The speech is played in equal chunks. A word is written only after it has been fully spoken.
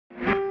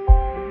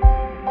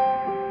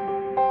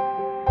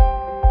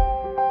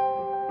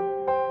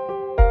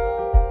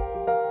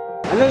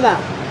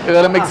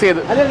ഇതെല്ലാം മിക്സ്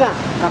ചെയ്ത്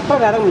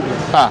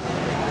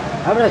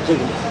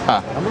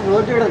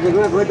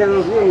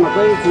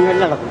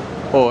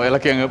ഓ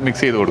ഇളക്കി അങ്ങ്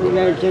മിക്സ് ചെയ്ത് കൊടുക്കും.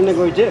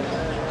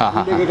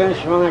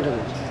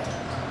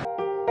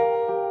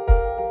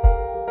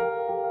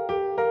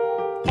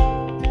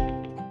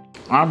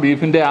 ആ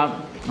ബീഫിൻ്റെ ആ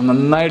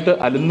നന്നായിട്ട്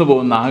അലിന്നു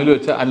പോകുന്ന നാവിൽ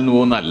വെച്ച് അലിന്നു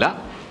പോകുന്നതല്ല,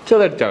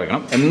 ചെറുതായിട്ട്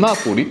വയ്ക്കണം. എന്നാൽ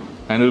കൂടി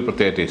അതിനൊരു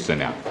പ്രത്യേക ടേസ്റ്റ്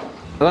തന്നെയാണ്.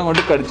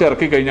 അതങ്ങോട്ട്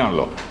കടിച്ചിറക്കി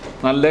കഴിഞ്ഞാണല്ലോ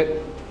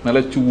നല്ല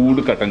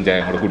ചൂട് കട്ടൻ ചായ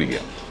അങ്ങോട്ട്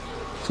കുടിക്കുക.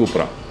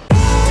 സൂപ്പറാണ്.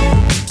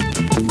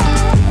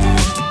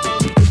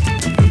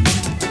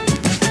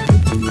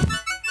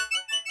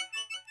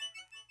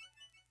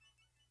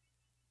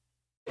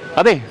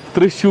 അതെ,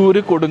 തൃശ്ശൂർ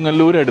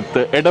കൊടുങ്ങല്ലൂർ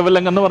അടുത്ത്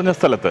എടവിലങ്ങ് എന്ന് പറഞ്ഞ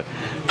സ്ഥലത്ത്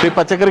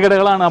പച്ചക്കറി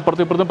കടകളാണ്.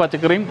 അപ്പുറത്തും ഇപ്പുറത്തും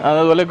പച്ചക്കറിയും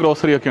അതുപോലെ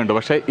ഗ്രോസറിയും ഒക്കെ ഉണ്ട്.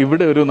 പക്ഷേ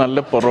ഇവിടെ ഒരു നല്ല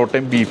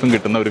പൊറോട്ടയും ബീഫും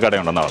കിട്ടുന്ന ഒരു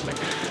കടയുണ്ടെന്നാണ് പറഞ്ഞത്.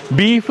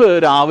 ബീഫ്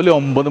രാവിലെ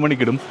 9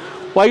 മണിക്കിടും,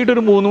 വൈകിട്ട്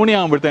ഒരു 3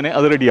 മണിയാകുമ്പോഴത്തേനെ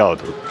അത് റെഡി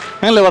ആവത്തുള്ളൂ.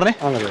 അങ്ങനല്ലേ പറഞ്ഞേ?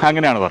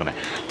 അങ്ങനെയാണ് പറഞ്ഞത്.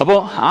 അപ്പോൾ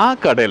ആ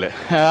കടയിൽ,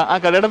 ആ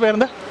കടയുടെ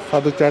പേരെന്താ?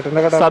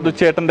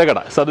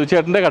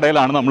 സതുചേട്ടൻ്റെ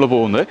കടയിലാണ് നമ്മൾ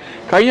പോകുന്നത്.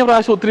 കഴിഞ്ഞ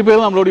പ്രാവശ്യം ഒത്തിരി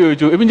പേര് നമ്മളോട്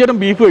ചോദിച്ചു, ഇപ്പം ചേട്ടൻ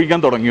ബീഫ് കഴിക്കാൻ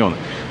തുടങ്ങിയോന്ന്.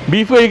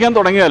 ബീഫ് കഴിക്കാൻ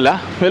തുടങ്ങിയതല്ല,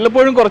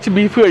 വല്ലപ്പോഴും കുറച്ച്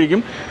ബീഫ്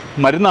കഴിക്കും.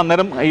 മരുന്ന്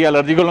അന്നേരം ഈ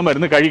അലർജിക്കുള്ള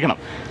മരുന്ന് കഴിക്കണം.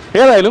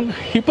 ഏതായാലും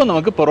ഇപ്പം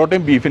നമുക്ക്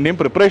പൊറോട്ടയും ബീഫിൻ്റെയും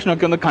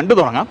പ്രിപ്പറേഷനൊക്കെ ഒന്ന് കണ്ടു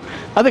തുടങ്ങാം.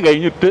 അത്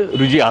കഴിഞ്ഞിട്ട്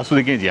രുചി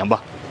ആസ്വദിക്കുകയും ചെയ്യാം.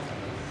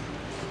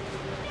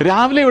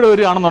 രാവിലെ ഇവിടെ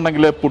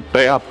വരികയാണെന്നുണ്ടെങ്കിൽ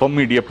പുട്ട്, അപ്പം,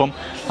 ഇടിയപ്പം,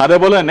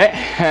 അതേപോലെ തന്നെ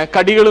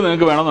കടികൾ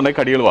നിങ്ങൾക്ക് വേണമെന്നുണ്ടെങ്കിൽ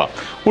കടികൾ പോവാം.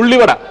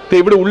 ഉള്ളിവട,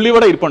 ഇവിടെ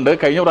ഉള്ളിവട ഇരിപ്പുണ്ട്.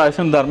 കഴിഞ്ഞ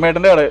പ്രാവശ്യം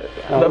ധർമ്മേട്ടൻ്റെ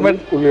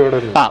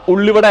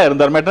ഉള്ളിവട ആയിരുന്നു.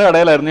 ധർമ്മേട്ടൻ്റെ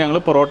കടയിലായിരുന്നു ഞങ്ങൾ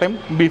പൊറോട്ടയും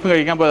ബീഫും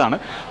കഴിക്കാൻ പോയതാണ്.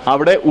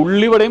 അവിടെ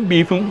ഉള്ളിവടയും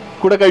ബീഫും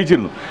കൂടെ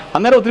കഴിച്ചിരുന്നു.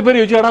 അന്നേരം ഒത്തിരി പേര്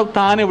ചോദിച്ചാൽ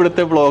താൻ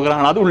ഇവിടുത്തെ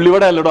വ്ളോഗറാണ്, അത്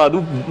ഉള്ളിവട അല്ലടോ, അത്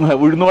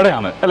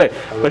ഉഴുന്നുവടയാണ് അല്ലേ?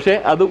 പക്ഷേ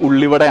അത്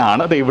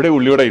ഉള്ളിവടയാണ്. അത് ഇവിടെ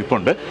ഉള്ളിവട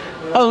ഇരിപ്പുണ്ട്.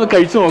 അതൊന്ന്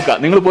കഴിച്ചു നോക്കാം.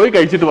 നിങ്ങൾ പോയി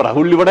കഴിച്ചിട്ട് പറ,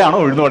 ഉള്ളിവടയാണോ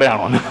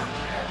ഉഴുന്നുവടയാണോ എന്ന്.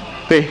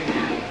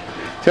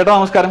 ചേട്ടാ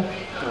നമസ്കാരം.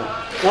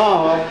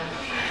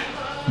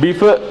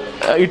 ബീഫ്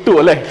ഇട്ടു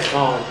അല്ലേ?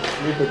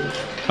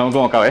 നമുക്ക്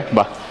നോക്കാവേ.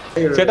 ബാ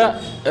ചേട്ടാ,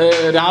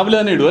 രാവിലെ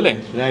തന്നെ ഇടും അല്ലേ?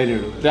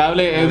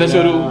 രാവിലെ ഏകദേശം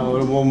ഒരു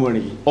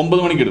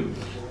 9 മണിക്ക് ഇടും.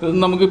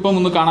 നമുക്കിപ്പം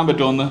ഒന്ന് കാണാൻ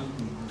പറ്റുമോ? ഒന്ന്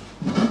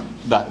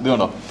ഇതാ, ഇത്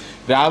കണ്ടോ,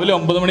 രാവിലെ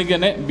 9 മണിക്ക്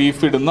തന്നെ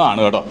ബീഫ്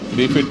ഇടുന്നതാണ് കേട്ടോ.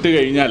 ബീഫ് ഇട്ട്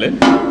കഴിഞ്ഞാൽ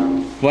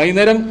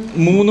വൈകുന്നേരം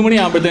 3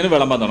 മണിയാകുമ്പോഴത്തേന്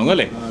വിളമ്പാൻ തുടങ്ങും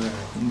അല്ലേ?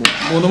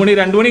 3 മണി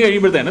 2 മണി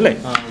കഴിയുമ്പോഴത്തേനല്ലേ?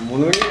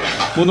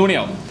 3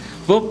 മണിയാവും.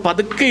 അപ്പോൾ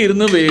പതുക്കെ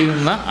ഇരുന്ന്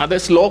വേകുന്ന അത്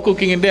സ്ലോ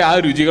കുക്കിങ്ങിൻ്റെ ആ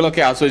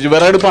രുചികളൊക്കെ ആസ്വദിച്ച്.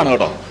 വിറകടുപ്പാണ്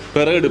കേട്ടോ.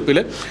 വിറകടുപ്പിൽ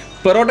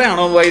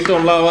പൊറോട്ടയാണോ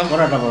വൈകിട്ടുള്ള?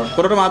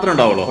 പൊറോട്ട മാത്രമേ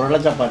ഉണ്ടാവുള്ളൂ?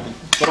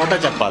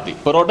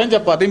 പൊറോട്ടയും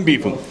ചപ്പാത്തിയും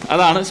ബീഫും,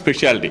 അതാണ്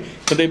സ്പെഷ്യാലിറ്റി.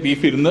 ഇപ്പോഴത്തെ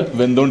ബീഫ് ഇരുന്ന്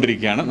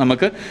വെന്തുകൊണ്ടിരിക്കുകയാണ്.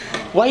 നമുക്ക്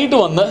വൈകിട്ട്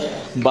വന്ന്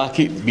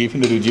ബാക്കി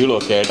ബീഫിൻ്റെ രുചികളും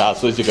ഒക്കെ ആയിട്ട്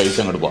ആസ്വദിച്ച്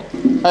കഴിച്ചങ്ങോട്ട് പോകാം.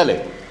 അതല്ലേ?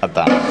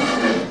 അതാണ്.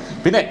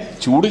 പിന്നെ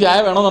ചൂട് ചായ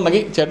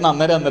വേണമെന്നുണ്ടെങ്കിൽ ചേട്ടൻ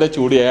അന്നേരം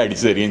ചൂട് ചായ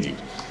അടിച്ചു തരികയും ചെയ്യും.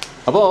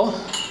 അപ്പോൾ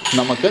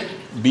നമുക്ക്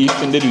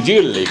ബീഫിൻ്റെ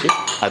രുചികളിലേക്ക്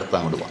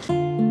അടുത്തങ്ങോട്ട് പോകാം.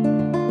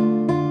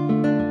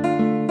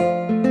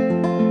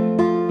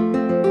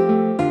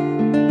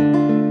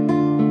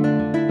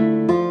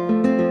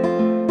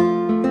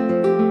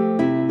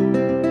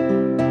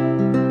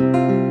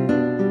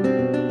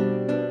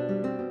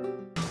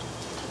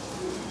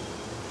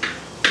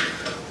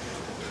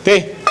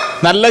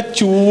 നല്ല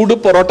ചൂട്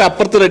പൊറോട്ട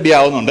അപ്പുറത്ത് റെഡി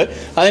ആവുന്നുണ്ട്.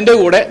 അതിൻ്റെ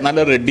കൂടെ നല്ല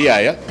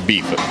റെഡിയായ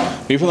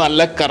ബീഫ്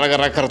നല്ല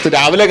കറുത്ത്,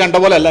 രാവിലെ കണ്ട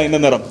പോലെ അല്ല അതിൻ്റെ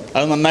നിറം.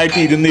 അത് നന്നായിട്ട്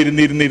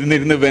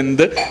ഇരുന്ന്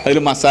വെന്ത് അതിൽ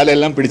മസാല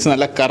എല്ലാം പിടിച്ച്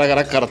നല്ല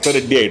കറുത്ത്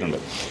റെഡി ആയിട്ടുണ്ട്.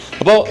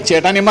 അപ്പോൾ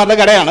ചേട്ടാനിമാരുടെ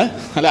കടയാണ്.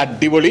 നല്ല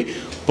അടിപൊളി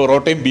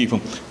പൊറോട്ടയും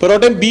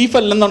ബീഫ്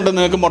അല്ലെന്നുണ്ടെങ്കിൽ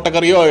നിങ്ങൾക്ക്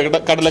മുട്ടക്കറിയോ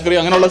കടലക്കറിയോ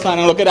അങ്ങനെയുള്ള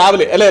സാധനങ്ങളൊക്കെ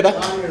രാവിലെ അല്ലേ ഏട്ടാ?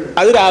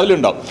 അത് രാവിലെ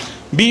ഉണ്ടാവും.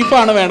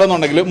 ബീഫാണ്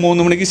വേണമെന്നുണ്ടെങ്കിൽ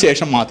 3 മണിക്ക്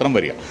ശേഷം മാത്രം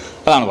വരിക.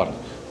 അതാണ് പറഞ്ഞത്.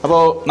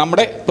 അപ്പോൾ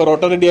നമ്മുടെ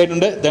പൊറോട്ട റെഡി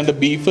ആയിട്ടുണ്ട്. രണ്ട്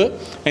ബീഫ്,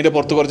 അതിൻ്റെ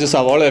പുറത്ത് കുറച്ച്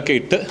സവാളയൊക്കെ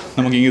ഇട്ട്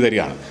നമുക്ക് ഇങ്ങ്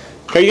തരികയാണ്.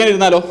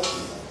 കഴിക്കാനിരുന്നാലോ?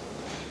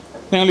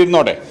 ഞങ്ങൾ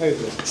ഇരുന്നോട്ടെ?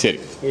 ശരി.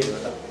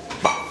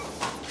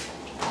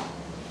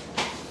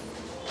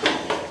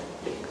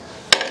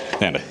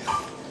 വേണ്ടേ?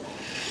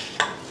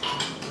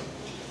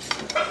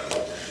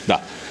 ഇതാ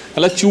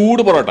നല്ല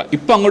ചൂട് പൊറോട്ട.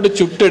 ഇപ്പം അങ്ങോട്ട്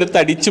ചുട്ടെടുത്ത്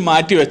അടിച്ച്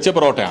മാറ്റി വെച്ച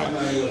പൊറോട്ടയാണ്.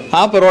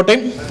 ആ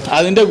പൊറോട്ടയും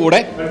അതിൻ്റെ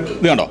കൂടെ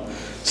ഇത് കണ്ടോ,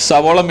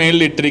 സവാള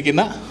മേളിൽ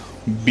ഇട്ടിരിക്കുന്ന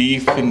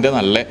ബീഫിൻ്റെ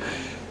നല്ല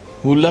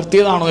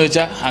ഉലർത്തിയതാണോ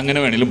ചോദിച്ചാൽ അങ്ങനെ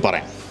വേണമെങ്കിലും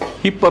പറയാം.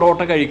 ഈ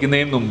പൊറോട്ട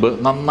കഴിക്കുന്നതിന് മുമ്പ്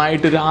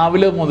നന്നായിട്ട്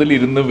രാവിലെ മുതൽ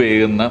ഇരുന്ന്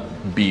വേകുന്ന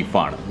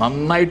ബീഫാണ്.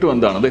 നന്നായിട്ട്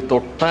വെന്താണ്. അത്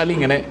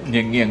തൊട്ടാലിങ്ങനെ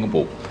ഞെങ്ങി അങ്ങ്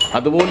പോകും.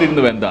 അതുപോലെ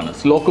ഇരുന്ന് വെന്താണ്.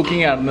 സ്ലോ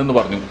കുക്കിംഗ് ആണെന്ന്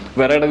പറഞ്ഞു.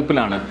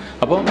 വിറകടുപ്പിലാണ്.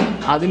 അപ്പം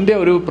അതിൻ്റെ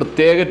ഒരു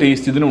പ്രത്യേക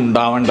ടേസ്റ്റ് ഇതിന്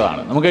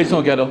ഉണ്ടാവേണ്ടതാണ്. നമുക്ക് കഴിച്ച്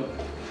നോക്കിയാലോ?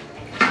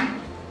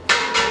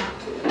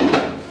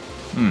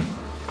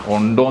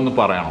 ഉണ്ടോ എന്ന്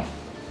പറയണം.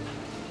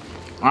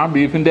 ആ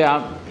ബീഫിൻ്റെ ആ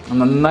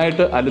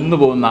നന്നായിട്ട് അലിന്നു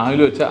പോകുന്ന, നാവിൽ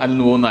വെച്ച്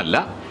അലിന്നു പോകുന്നതല്ല,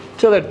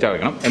 ചെറുതായിട്ട്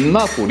വയ്ക്കണം.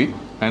 എന്നാൽ കൂടി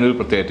അതിനൊരു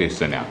പ്രത്യേക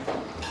ടേസ്റ്റ് തന്നെയാണ്.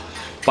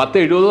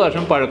 10-70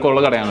 വർഷം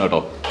പഴക്കമുള്ള കടയാണ് കേട്ടോ.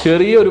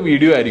 ചെറിയൊരു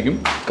വീഡിയോ ആയിരിക്കും,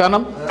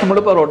 കാരണം നമ്മൾ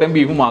പൊറോട്ടയും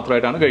ബീഫും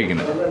മാത്രമായിട്ടാണ്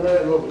കഴിക്കുന്നത്.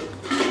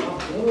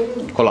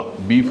 കൊള്ളാം,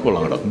 ബീഫ്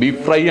കൊള്ളാം കേട്ടോ.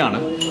 ബീഫ് ഫ്രൈ ആണ്,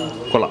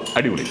 കൊള്ളാം,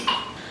 അടിപൊളി.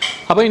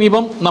 അപ്പോൾ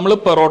ഇനിയിപ്പം നമ്മൾ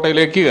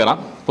പൊറോട്ടയിലേക്ക് കയറാം.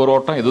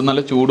 പൊറോട്ട ഇത്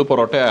നല്ല ചൂട്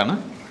പൊറോട്ടയാണ്.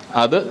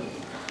 അത്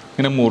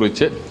ഇങ്ങനെ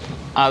മുറിച്ച്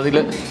അതിൽ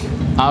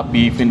ആ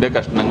ബീഫിൻ്റെ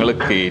കഷ്ണങ്ങൾ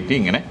കയറ്റി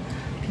ഇങ്ങനെ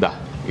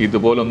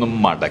ഇതുപോലൊന്ന്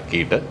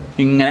മടക്കിയിട്ട്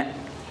ഇങ്ങനെ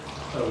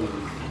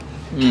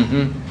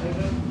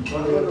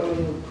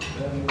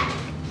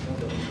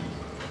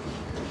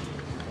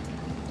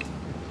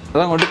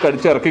അതങ്ങോട്ട്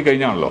കടിച്ചിറക്കി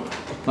കഴിഞ്ഞാണല്ലോ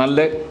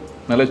നല്ല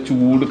നല്ല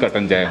ചൂട്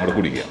കട്ടൻ ചായ അങ്ങോട്ട്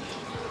കുടിക്കുക.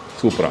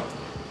 സൂപ്പറാണ്.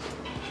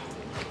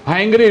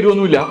 ഭയങ്കര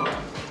എരിവൊന്നുമില്ല,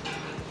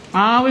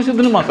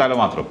 ആവശ്യത്തിന് മസാല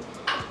മാത്രം.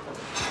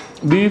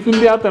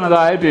 ബീഫിൻ്റെ ആ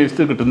തനതായ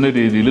ടേസ്റ്റ് കിട്ടുന്ന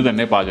രീതിയിൽ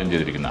തന്നെ പാചകം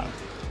ചെയ്തിരിക്കുന്നതാണ്.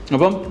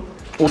 അപ്പം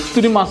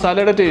ഒത്തിരി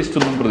മസാലയുടെ ടേസ്റ്റ്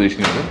ഒന്നും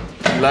പ്രതീക്ഷിക്കുന്നത്,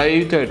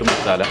 ലൈറ്റായിട്ട്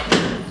മസാല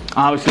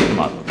ആവശ്യത്തിന്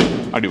മാത്രം.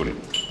 അടിപൊളി.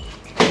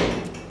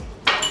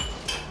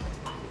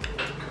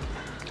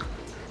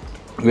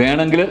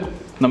 വേണമെങ്കിൽ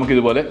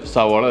നമുക്കിതുപോലെ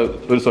സവാള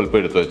ഒരു സ്വല്പം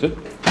എടുത്ത് വെച്ച്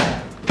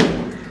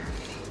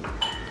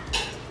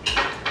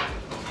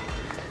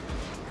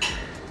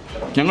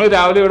ഞങ്ങൾ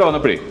രാവിലെ ഇവിടെ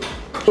വന്നപ്പോഴേ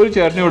ഒരു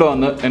ചേട്ടൻ ഇവിടെ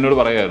വന്ന് എന്നോട്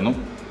പറയുമായിരുന്നു,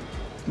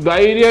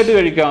 ധൈര്യമായിട്ട്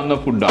കഴിക്കാവുന്ന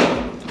ഫുഡാണ്,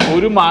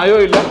 ഒരു മായോ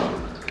ഇല്ല,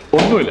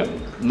 ഒന്നുമില്ല,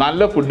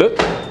 നല്ല ഫുഡ്,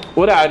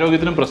 ഒരു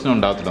ആരോഗ്യത്തിനും പ്രശ്നം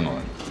ഉണ്ടാകത്തില്ലെന്ന്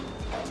പറഞ്ഞു.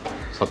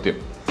 സത്യം.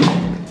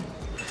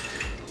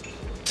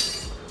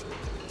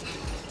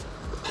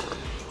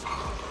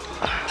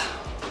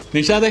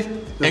 നിഷാദേ,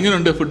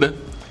 എങ്ങനെയുണ്ട് ഫുഡ്?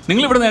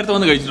 നിങ്ങൾ ഇവിടെ നേരത്തെ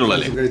വന്ന്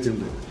കഴിച്ചിട്ടുള്ളല്ലേ?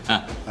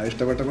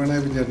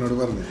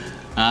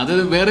 അത്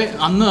വേറെ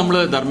അന്ന് നമ്മൾ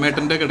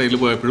ധർമ്മേട്ടൻ്റെ കടയിൽ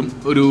പോയപ്പോഴും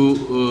ഒരു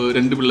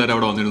 2 പിള്ളേർ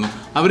അവിടെ വന്നിരുന്നു.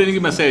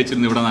 അവരെനിക്ക് മെസ്സേജ്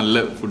അയച്ചിരുന്നു ഇവിടെ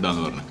നല്ല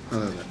ഫുഡാന്ന് പറഞ്ഞു.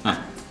 ആ,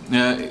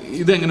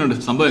 ഇത് എങ്ങനെയുണ്ട്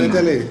സംഭവം?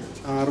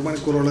 6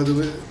 മണിക്കൂറോളം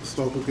ഇത്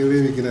സ്റ്റോക്കൊക്കെ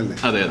വേവിക്കുന്നല്ലേ.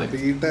 അതെ അതെ.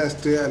 ഈ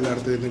ടേസ്റ്റ്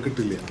എല്ലായിടത്തും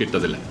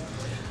കിട്ടത്തില്ല.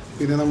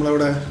 പിന്നെ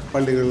നമ്മളവിടെ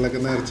പള്ളികളിലൊക്കെ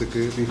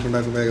നേർച്ചക്ക് ബീഫ്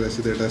ഉണ്ടാക്കുമ്പോൾ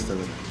ഏകദേശം ഇതേ ടേസ്റ്റ്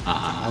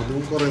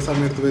അതും കുറേ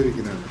സമയം എടുത്ത്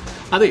വേവിക്കുന്നതാണ്.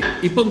 അതെ,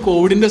 ഇപ്പം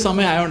കോവിഡിൻ്റെ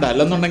സമയം ആയതുകൊണ്ട്,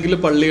 അല്ലെന്നുണ്ടെങ്കിൽ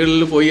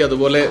പള്ളികളിൽ പോയി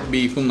അതുപോലെ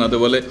ബീഫും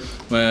അതുപോലെ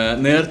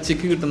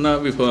നേർച്ചയ്ക്ക് കിട്ടുന്ന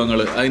വിഭവങ്ങൾ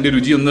അതിൻ്റെ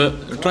രുചി ഒന്ന്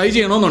ട്രൈ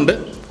ചെയ്യണമെന്നുണ്ട്.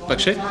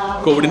 പക്ഷേ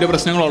കോവിഡിൻ്റെ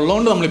പ്രശ്നങ്ങൾ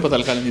ഉള്ളതുകൊണ്ട് നമ്മളിപ്പോൾ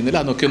തൽക്കാലം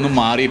ചെയ്യുന്നില്ല. അതൊക്കെ ഒന്ന്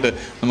മാറിയിട്ട്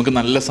നമുക്ക്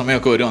നല്ല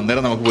സമയമൊക്കെ വരും,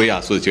 അന്നേരം നമുക്ക് പോയി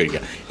ആസ്വദിച്ച്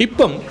കഴിക്കാം.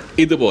 ഇപ്പം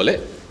ഇതുപോലെ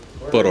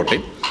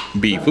പൊറോട്ടയും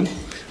ബീഫും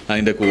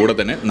അതിൻ്റെ കൂടെ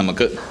തന്നെ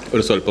നമുക്ക്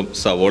ഒരു സ്വല്പം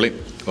സവോളയും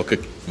ഒക്കെ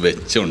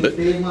വെച്ചുകൊണ്ട്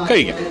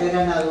കഴിക്കാം.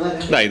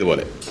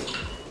 ഇതുപോലെ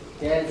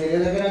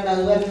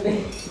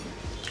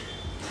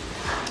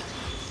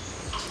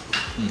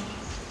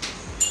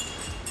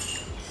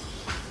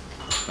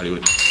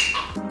അടിപൊളി.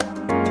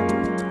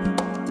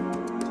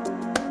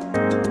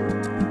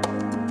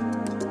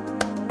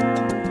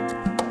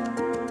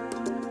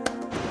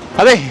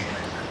 അതെ,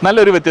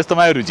 നല്ലൊരു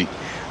വ്യത്യസ്തമായ രുചി.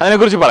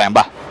 അതിനെക്കുറിച്ച് പറയാം.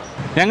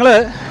 ഞങ്ങൾ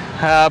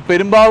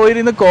പെരുമ്പാവൂരിൽ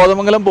നിന്ന്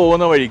കോതമംഗലം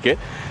പോകുന്ന വഴിക്ക്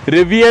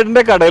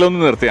രവിയേട്ടൻ്റെ കടയിലൊന്ന്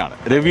നിർത്തിയാണ്.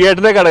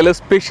 രവിയേട്ടൻ്റെ കടയിൽ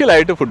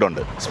സ്പെഷ്യലായിട്ട്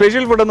ഫുഡുണ്ട്.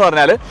 സ്പെഷ്യൽ ഫുഡെന്ന്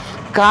പറഞ്ഞാൽ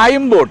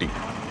കായും ബോട്ടി.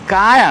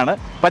 കായാണ്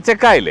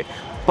പച്ചക്കായില്ലേ,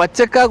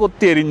 പച്ചക്ക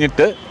കൊത്തി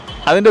എരിഞ്ഞിട്ട്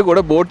അതിൻ്റെ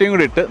കൂടെ ബോട്ടിയും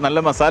കൂടി ഇട്ട് നല്ല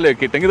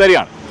മസാലയൊക്കെ ഇട്ടെങ്കിൽ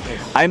തരികയാണ്.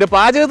 അതിൻ്റെ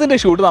പാചകത്തിൻ്റെ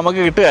ഷൂട്ട് നമുക്ക്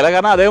കിട്ടുകയില്ല,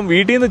 കാരണം അദ്ദേഹം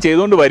വീട്ടിൽ നിന്ന്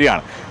ചെയ്തുകൊണ്ട്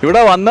വരികയാണ്.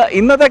 ഇവിടെ വന്ന്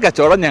ഇന്നത്തെ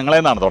കച്ചവടം ഞങ്ങളെ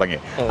നിന്നാണ്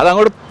തുടങ്ങിയത്.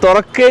 അതങ്ങോട്ട്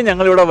തുറക്കുകയും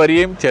ഞങ്ങളിവിടെ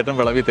വരികയും ചേട്ടൻ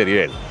വിളവി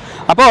തരികയായിരുന്നു.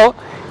 അപ്പോൾ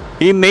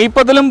ഈ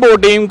നെയ്പ്പത്തലും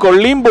ബോട്ടിയും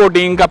കൊള്ളിയും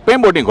ബോട്ടിയും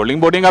കപ്പയും ബോട്ടിയും, കൊള്ളിയും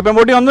ബോട്ടിയും കപ്പയും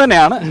ബോട്ടിയും ഒന്ന്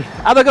തന്നെയാണ്,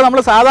 അതൊക്കെ നമ്മൾ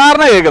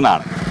സാധാരണ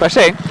കേൾക്കുന്നതാണ്.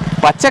 പക്ഷേ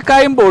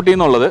പച്ചക്കായും ബോട്ടി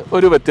എന്നുള്ളത്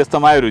ഒരു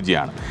വ്യത്യസ്തമായ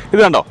രുചിയാണ്.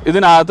 ഇത് കണ്ടോ,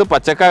 ഇതിനകത്ത്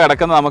പച്ചക്കായ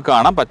കിടക്കുന്നത് നമുക്ക്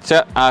കാണാം. പച്ച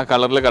ആ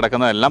കളറിൽ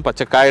കിടക്കുന്നതെല്ലാം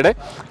പച്ചക്കായുടെ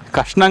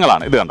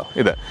കഷ്ണങ്ങളാണ്. ഇത് കണ്ടോ,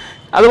 ഇത്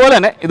അതുപോലെ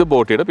തന്നെ ഇത്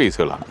ബോട്ടിയുടെ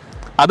പീസുകളാണ്.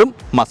 അതും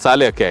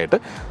മസാലയൊക്കെ ആയിട്ട്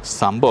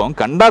സംഭവം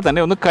കണ്ടാൽ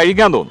തന്നെ ഒന്ന്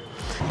കഴിക്കാൻ തോന്നും.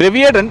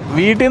 രവിയേട്ടൻ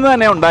വീട്ടിൽ നിന്ന്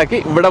തന്നെ ഉണ്ടാക്കി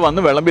ഇവിടെ വന്ന്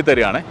വിളമ്പി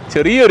തരികയാണ്.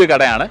 ചെറിയൊരു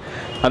കടയാണ്.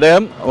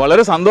 അദ്ദേഹം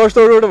വളരെ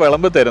സന്തോഷത്തോടുകൂടി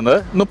വിളമ്പി തരുന്നത്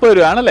 30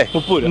 രൂപയാണല്ലേ?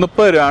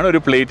 30 രൂപയാണ് ഒരു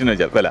പ്ലേറ്റിന്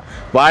വെച്ചാൽ വില.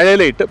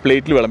 വാഴയിലയിട്ട്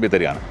പ്ലേറ്റിൽ വിളമ്പി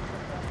തരികയാണ്.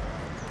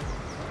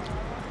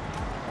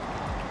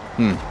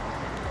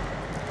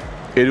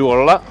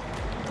 എരിവുള്ള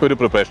ഒരു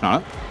പ്രിപ്പറേഷനാണ്.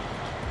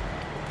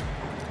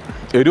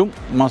 എരിവും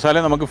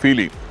മസാലയും നമുക്ക് ഫീൽ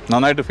ചെയ്യും,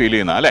 നന്നായിട്ട് ഫീൽ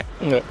ചെയ്യുന്ന അല്ലേ?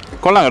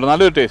 കൊള്ളാം കേട്ടോ,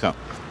 നല്ലൊരു ടേസ്റ്റാണ്.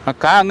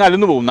 കാ അങ്ങ്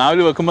അലിന്ന് പോകും. നാവിൽ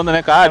വെക്കുമ്പോൾ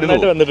തന്നെ കാ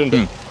അലിന്ന് വന്നിട്ടുണ്ട്.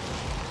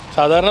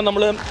 സാധാരണ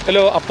നമ്മള്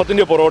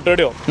അപ്പത്തിന്റെയോ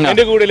പൊറോട്ടയുടെയോ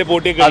അതിന്റെ കൂടെ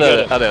പോട്ടിയൊക്കെ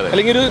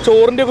അല്ലെങ്കിൽ ഒരു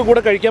ചോറിന്റെ ഒക്കെ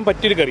കൂടെ കഴിക്കാൻ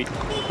പറ്റിയൊരു കറി.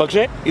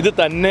 പക്ഷെ ഇത്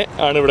തന്നെ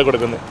ആണ് ഇവിടെ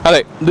കൊടുക്കുന്നത്.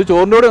 അതെ, ഇത്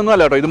ചോറിൻ്റെ കൂടെ ഒന്നും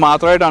അല്ല കേട്ടോ, ഇത്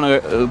മാത്രമായിട്ടാണ്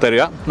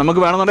തരിക. നമുക്ക്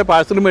വേണമെന്നുണ്ടെങ്കിൽ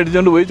പാഴ്സൽ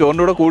മേടിച്ചുകൊണ്ട് പോയി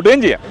ചോറിൻ്റെ കൂടെ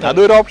കൂട്ടുകയും ചെയ്യാം.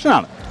 അതൊരു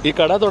ഓപ്ഷനാണ്. ഈ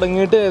കട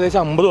തുടങ്ങിയിട്ട്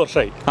ഏകദേശം 50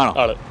 വർഷമായി.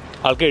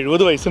 ആൾക്ക്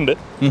 70 വയസ്സുണ്ട്.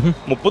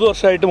 30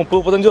 വർഷമായിട്ട്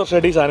 30-35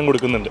 വർഷമായിട്ട് ഈ സാധനം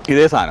കൊടുക്കുന്നുണ്ട്.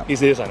 ഇതേ സാധനം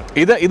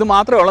ഇത്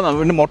മാത്രമേ ഉള്ളൂ.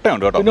 പിന്നെ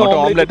മുട്ടയുണ്ട് കേട്ടോ, മുട്ട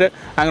ഓംലെറ്റ്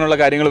അങ്ങനെയുള്ള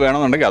കാര്യങ്ങൾ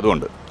വേണമെന്നുണ്ടെങ്കിൽ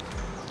അതുകൊണ്ട്.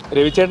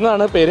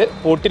 രവിചേട്ടനാണ് പേര്,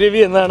 ബോട്ടി രവി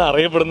എന്നാണ്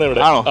അറിയപ്പെടുന്നത്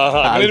ഇവിടെ.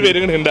 അങ്ങനെ ഒരു പേര്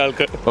ഉണ്ട്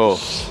ആൾക്ക്. ഓ,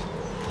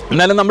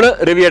 എന്നാലും നമ്മൾ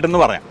രവിയേട്ടൻ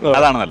എന്ന് പറയാം,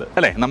 അതാണ് നല്ലത്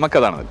അല്ലേ?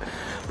 നമുക്കതാണ് നല്ലത്.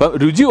 അപ്പം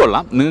രുചി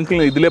കൊള്ളാം. നിങ്ങൾക്ക്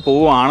ഇതിലെ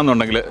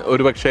പോവുകയാണെന്നുണ്ടെങ്കിൽ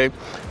ഒരു പക്ഷേ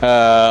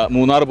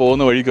മൂന്നാർ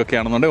പോകുന്ന വഴിക്കൊക്കെ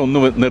ആണെന്നുണ്ടെങ്കിൽ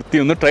ഒന്ന് നിർത്തി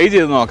ഒന്ന് ട്രൈ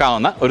ചെയ്ത്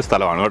നോക്കാവുന്ന ഒരു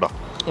സ്ഥലമാണ് കേട്ടോ.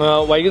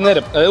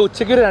 വൈകുന്നേരം, അതായത്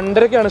ഉച്ചയ്ക്ക് ഒരു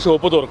 2:30-ക്കാണ്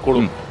ഷോപ്പ് തുറക്കുള്ളൂ.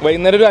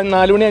 വൈകുന്നേരം ഒരു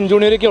 4 മണി 5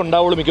 മണി വരെയൊക്കെ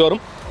ഉണ്ടാവുള്ളൂ. മിക്കവാറും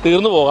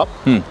തീർന്നു പോകാം.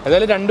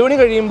 ഏതായാലും 2 മണി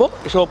കഴിയുമ്പോൾ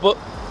ഷോപ്പ്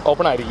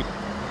ഓപ്പൺ ആയിരിക്കും.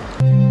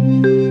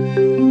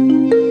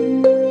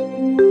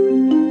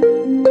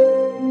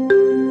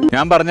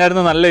 ഞാൻ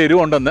പറഞ്ഞായിരുന്നു നല്ല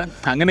എരിവുണ്ടെന്ന്.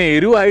 അങ്ങനെ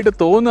എരിവായിട്ട്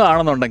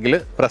തോന്നുകയാണെന്നുണ്ടെങ്കിൽ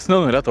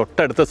പ്രശ്നമൊന്നുമില്ല,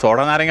 തൊട്ടടുത്ത് സോഡ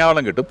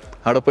നാരങ്ങാവെള്ളം കിട്ടും.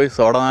 അവിടെ പോയി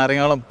സോഡ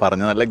നാരങ്ങാവെള്ളം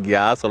പറഞ്ഞ് നല്ല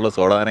ഗ്യാസ് ഉള്ള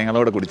സോഡ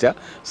നാരങ്ങാവെള്ളം കുടിച്ചാൽ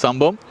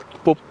സംഭവം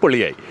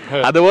പൊപ്പൊളിയായി.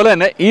 അതുപോലെ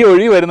തന്നെ ഈ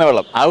ഒഴുകി വരുന്ന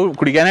വെള്ളം, അത്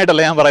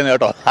കുടിക്കാനായിട്ടല്ല ഞാൻ പറയുന്നത്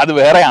കേട്ടോ, അത്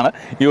വേറെയാണ്.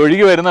 ഈ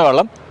ഒഴുകി വരുന്ന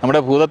വെള്ളം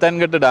നമ്മുടെ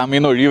ഭൂതത്താൻകെട്ട് ഡാമിൽ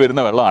നിന്ന് ഒഴുകി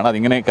വരുന്ന വെള്ളമാണ്.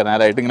 അതിങ്ങനെ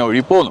കനാലായിട്ട് ഇങ്ങനെ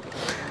ഒഴുകി പോകുന്നു.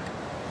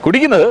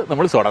 കുടിക്കുന്നത്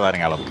നമ്മൾ സോഡ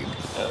നാരങ്ങാവെള്ളം കുടിക്കുന്നു.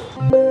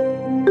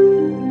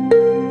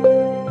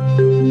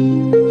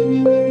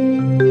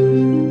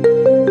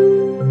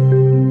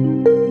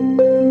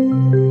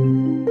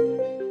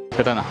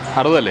 ചേട്ടാ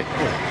 60 അല്ലേ?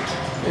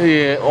 ഈ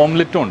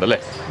ഓംലെറ്റും ഉണ്ടല്ലേ?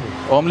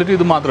 ഓംലെറ്റും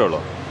ഇത് മാത്രമേ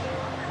ഉള്ളൂ?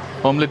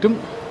 ഓംലെറ്റും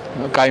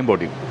കായും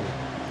പൊടിയും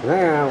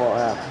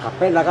കപ്പ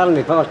ഉണ്ടാക്കാറുണ്ട്.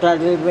 ഇപ്പോൾ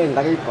കുറച്ചായിട്ട്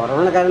ഉണ്ടാക്കി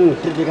കൊറോണക്കാരൻ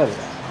നിശ്ചയിച്ചേക്കാറ്.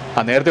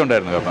 നേരത്തെ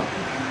ഉണ്ടായിരുന്നു കപ്പ.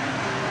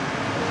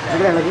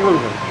 ഇളക്കി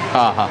കൊണ്ടുപോകും.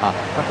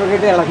 കപ്പ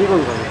കിട്ടി ഇളക്കി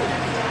കൊണ്ടുപോകും.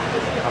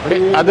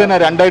 അത് തന്നെ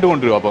രണ്ടായിട്ട്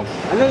കൊണ്ടുവരും. അപ്പം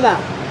അല്ലല്ല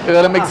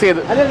ഇതെല്ലാം മിക്സ്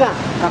ചെയ്ത് അല്ലല്ല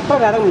കപ്പ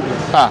വേറെ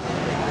കൊണ്ടുവരും.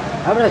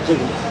 അവിടെ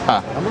വെച്ചേക്കും.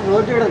 അപ്പോൾ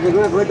പോയിട്ട് ഇവിടെ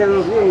തെങ്ങ് പോയിട്ട്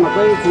നോക്കി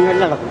മക്കൾ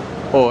സിംഗറിൽ ഇളക്കും.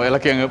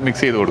 ഇളക്കി അങ്ങ്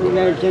മിക്സ് ചെയ്ത് കൊടുക്കും.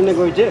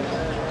 എണ്ണയൊക്കെ ഒഴിച്ച്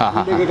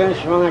കിട്ടാൻ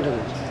സ്ട്രോങ് ആയിട്ട്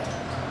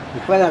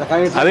ഇപ്പോൾ അത്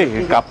ഇളക്കാൻ. അതെ,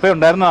 കപ്പ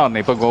ഉണ്ടായിരുന്നാ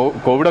പറഞ്ഞത്. ഇപ്പൊ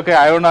കോവിഡൊക്കെ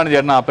ആയതുകൊണ്ടാണ്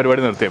ചേട്ടൻ ആ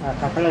പരിപാടി നിർത്തിയത്.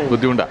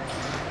 ബുദ്ധിമുട്ടാണ്.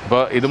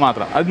 അപ്പോൾ ഇത്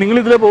മാത്രം. അത് നിങ്ങൾ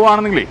ഇതിൽ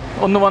പോവുകയാണെന്നെങ്കിലേ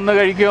ഒന്ന് വന്ന്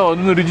കഴിക്കുകയോ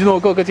ഒന്ന് രുചി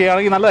നോക്കുകയോ ഒക്കെ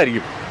ചെയ്യുകയാണെങ്കിൽ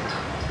നല്ലതായിരിക്കും.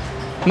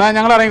 എന്നാൽ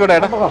ഞങ്ങൾ ഇറങ്ങിക്കോട്ടെ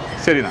ഏട്ടാ.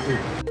 ശരി എന്നാ.